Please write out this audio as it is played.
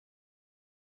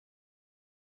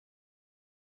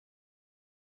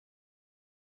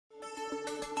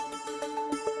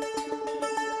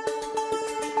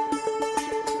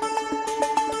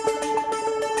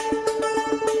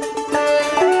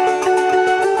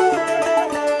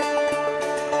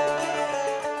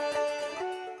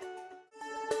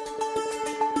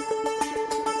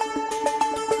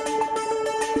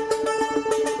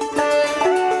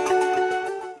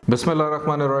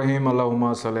बिस्मिल्लाहिर्रहमानिर्रहीम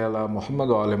अल्लाहुम्मा सल्ली अला मुहम्मद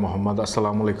व आले मोहम्मद।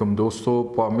 अस्सलाम वालेकुम दोस्तों,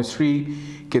 पामिस्ट्री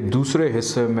के दूसरे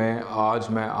हिस्से में आज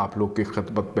मैं आप लोग की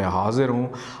खिदमत पे हाज़िर हूँ।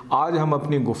 आज हम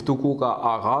अपनी गुफ्तगू का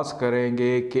आगाज़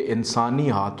करेंगे कि इंसानी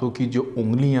हाथों की जो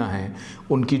उंगलियाँ हैं,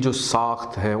 उनकी जो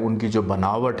साख्त है, उनकी जो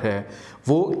बनावट है,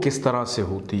 वो किस तरह से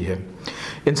होती है।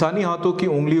 इंसानी हाथों की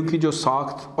उंगलियों की जो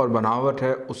साख्त और बनावट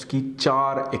है, उसकी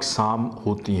 4 अक़साम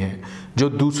होती हैं जो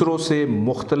दूसरों से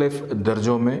मुख्तलिफ़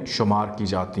दर्जों में शुमार की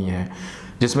जाती हैं,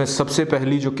 जिसमें सबसे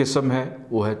पहली जो किस्म है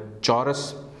वो है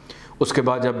चौरस। उसके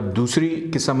बाद जब दूसरी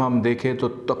किस्म हम देखें तो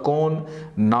तकोन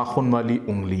नाखून वाली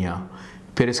उंगलियां।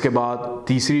 फिर इसके बाद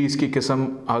तीसरी इसकी किस्म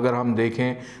अगर हम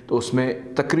देखें तो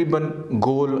उसमें तकरीबन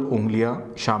गोल उंगलियां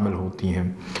शामिल होती हैं।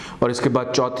 और इसके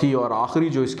बाद चौथी और आखिरी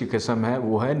जो इसकी किस्म है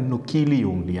वो है नुकीली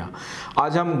उंगलियां।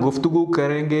 आज हम गुफ्तगू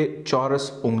करेंगे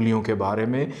चौरस उंगलियों के बारे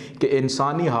में कि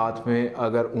इंसानी हाथ में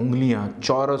अगर उंगलियां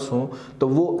चौरस हों तो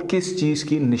वो किस चीज़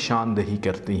की निशानदही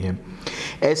करती हैं।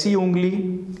 ऐसी उंगली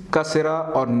का सिरा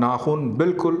और नाखून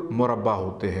बिल्कुल मुरब्बा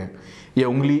होते हैं। यह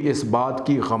उंगली इस बात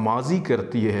की गमाज़ी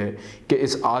करती है कि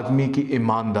इस आदमी की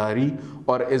ईमानदारी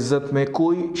और इज़्ज़त में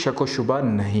कोई शक व शुबा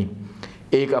नहीं।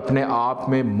 एक अपने आप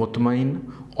में मुतमईन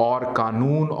और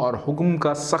कानून और हुक्म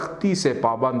का सख्ती से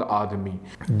पाबंद आदमी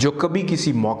जो कभी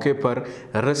किसी मौके पर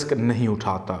रिस्क नहीं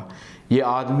उठाता। ये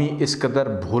आदमी इस कदर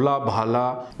भोला भाला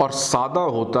और सादा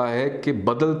होता है कि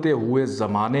बदलते हुए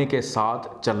ज़माने के साथ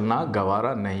चलना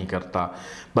गवारा नहीं करता,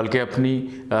 बल्कि अपनी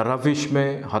रविश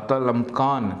में हतल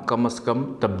इम्कान कम अज़ कम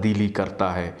तब्दीली करता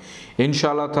है।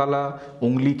 इंशाअल्लाह ताला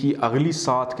उंगली की अगली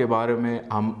साथ के बारे में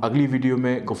हम अगली वीडियो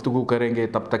में गुफ्तगू करेंगे।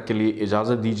 तब तक के लिए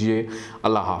इजाज़त दीजिए।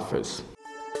 अल्लाह हाफ़िज़।